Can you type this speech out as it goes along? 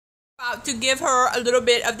About to give her a little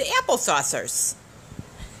bit of the applesaucers.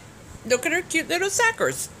 Look at her cute little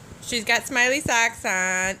sockers. She's got smiley socks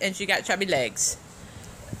on and she got chubby legs.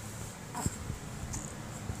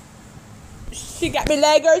 She got me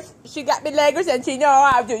leggers. She got me leggers and she know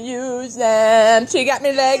how to use them. She got me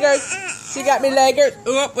leggers. She got me leggers.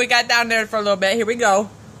 Oop, we got down there for a little bit. Here we go.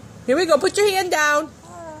 Here we go. Put your hand down.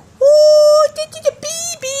 Ooh, the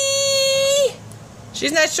baby.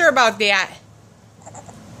 She's not sure about that.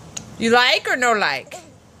 You like or no like?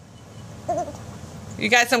 You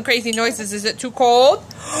got some crazy noises. Is it too cold?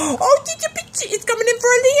 Oh, it's coming in for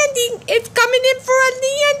a landing. It's coming in for a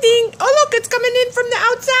landing. Oh, look, it's coming in from the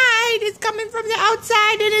outside. It's coming from the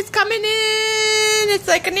outside and it's coming in. It's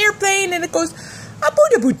like an airplane and it goes,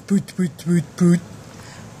 boot, boot, boot, boot, boot.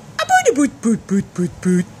 Boot, boot, boot, boot,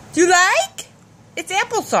 boot. You like? It's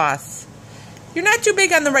applesauce. You're not too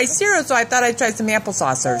big on the rice cereal, so I thought I'd try some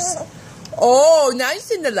applesaucers. Oh, now you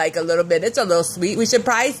seem to like a little bit. It's a little sweet. We should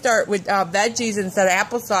probably start with veggies instead of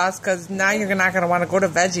applesauce because now you're not going to want to go to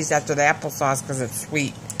veggies after the applesauce because it's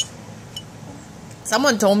sweet.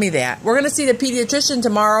 Someone told me that. We're going to see the pediatrician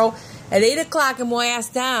tomorrow at 8 o'clock and we'll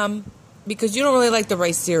ask them because you don't really like the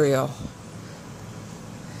rice cereal.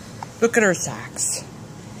 Look at her socks.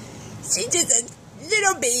 She's just a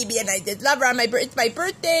little baby and I just love her. It's my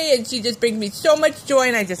birthday and she just brings me so much joy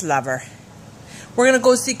and I just love her. We're going to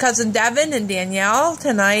go see Cousin Devin and Danielle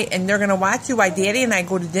tonight, and they're going to watch you while Daddy and I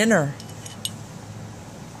go to dinner.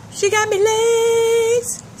 She got me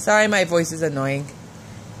legs. Sorry, my voice is annoying.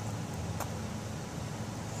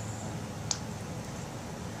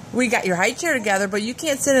 We got your high chair together, but you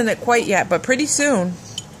can't sit in it quite yet, but pretty soon.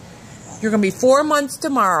 You're going to be 4 months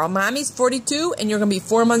tomorrow. Mommy's 42, and you're going to be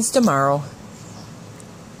 4 months tomorrow.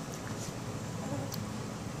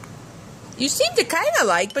 You seem to kind of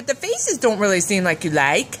like, but the faces don't really seem like you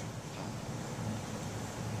like.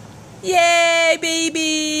 Yay,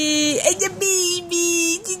 baby! It's a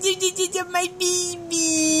baby! My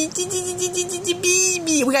baby!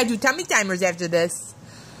 Baby! We gotta do tummy timers after this.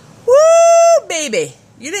 Woo, baby!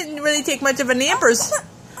 You didn't really take much of a nappers.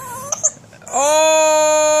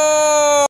 Oh!